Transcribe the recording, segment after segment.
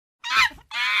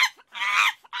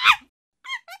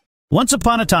Once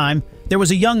upon a time, there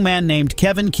was a young man named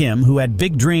Kevin Kim who had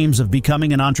big dreams of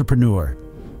becoming an entrepreneur.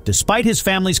 Despite his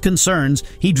family's concerns,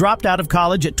 he dropped out of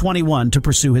college at 21 to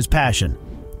pursue his passion.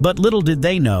 But little did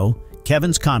they know,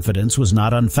 Kevin's confidence was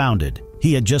not unfounded.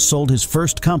 He had just sold his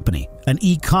first company, an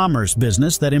e-commerce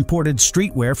business that imported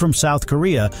streetwear from South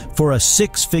Korea for a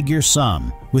six-figure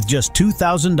sum. With just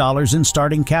 $2,000 in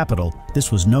starting capital,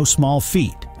 this was no small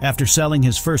feat. After selling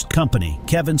his first company,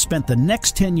 Kevin spent the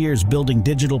next 10 years building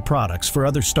digital products for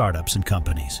other startups and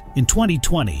companies. In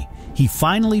 2020, he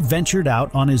finally ventured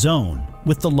out on his own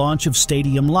with the launch of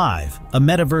Stadium Live, a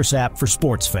metaverse app for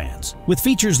sports fans. With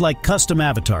features like custom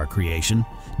avatar creation,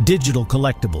 digital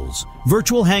collectibles,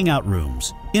 virtual hangout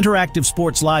rooms, interactive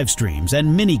sports live streams,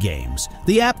 and mini-games,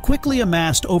 the app quickly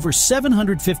amassed over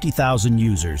 750,000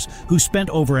 users who spent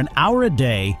over an hour a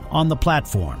day on the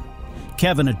platform.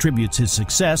 Kevin attributes his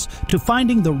success to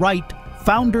finding the right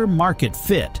founder-market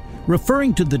fit,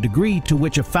 referring to the degree to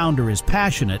which a founder is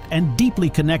passionate and deeply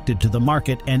connected to the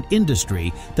market and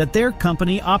industry that their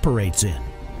company operates in.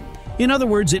 In other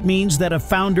words, it means that a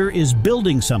founder is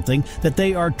building something that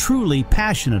they are truly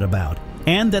passionate about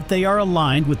and that they are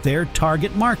aligned with their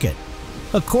target market.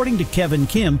 According to Kevin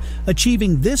Kim,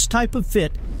 achieving this type of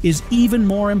fit is even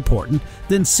more important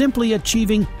than simply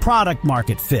achieving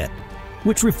product-market fit,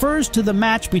 which refers to the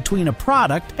match between a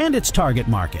product and its target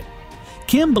market.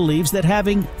 Kim believes that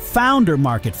having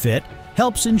founder-market fit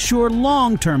helps ensure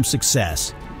long-term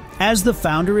success, as the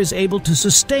founder is able to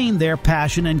sustain their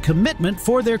passion and commitment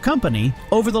for their company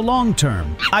over the long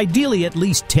term, ideally at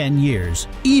least 10 years,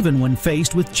 even when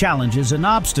faced with challenges and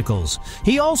obstacles.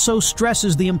 He also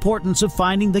stresses the importance of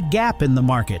finding the gap in the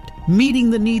market, meeting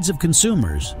the needs of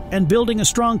consumers, and building a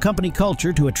strong company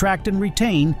culture to attract and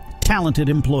retain talented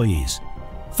employees.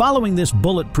 Following this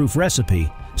bulletproof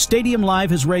recipe, Stadium Live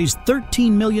has raised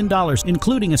 $13 million,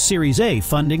 including a Series A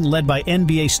funding led by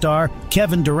NBA star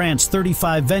Kevin Durant's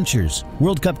 35 Ventures,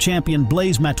 World Cup champion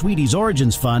Blaise Matuidi's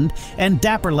Origins Fund, and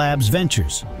Dapper Labs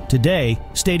Ventures. Today,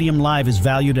 Stadium Live is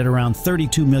valued at around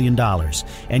 $32 million,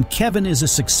 and Kevin is a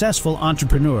successful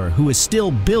entrepreneur who is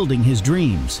still building his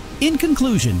dreams. In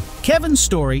conclusion, Kevin's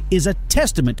story is a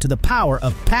testament to the power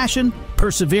of passion,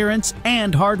 perseverance,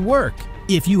 and hard work.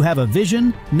 If you have a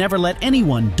vision, never let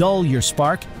anyone dull your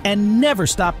spark, and never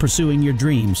stop pursuing your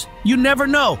dreams. You never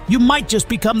know, you might just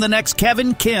become the next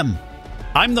Kevin Kim.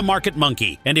 I'm the Market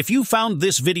Monkey, and if you found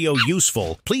this video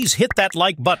useful, please hit that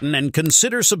like button and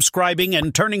consider subscribing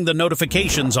and turning the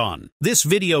notifications on. This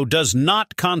video does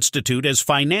not constitute as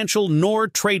financial nor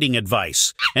trading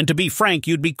advice, and to be frank,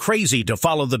 you'd be crazy to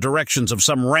follow the directions of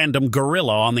some random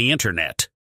gorilla on the internet.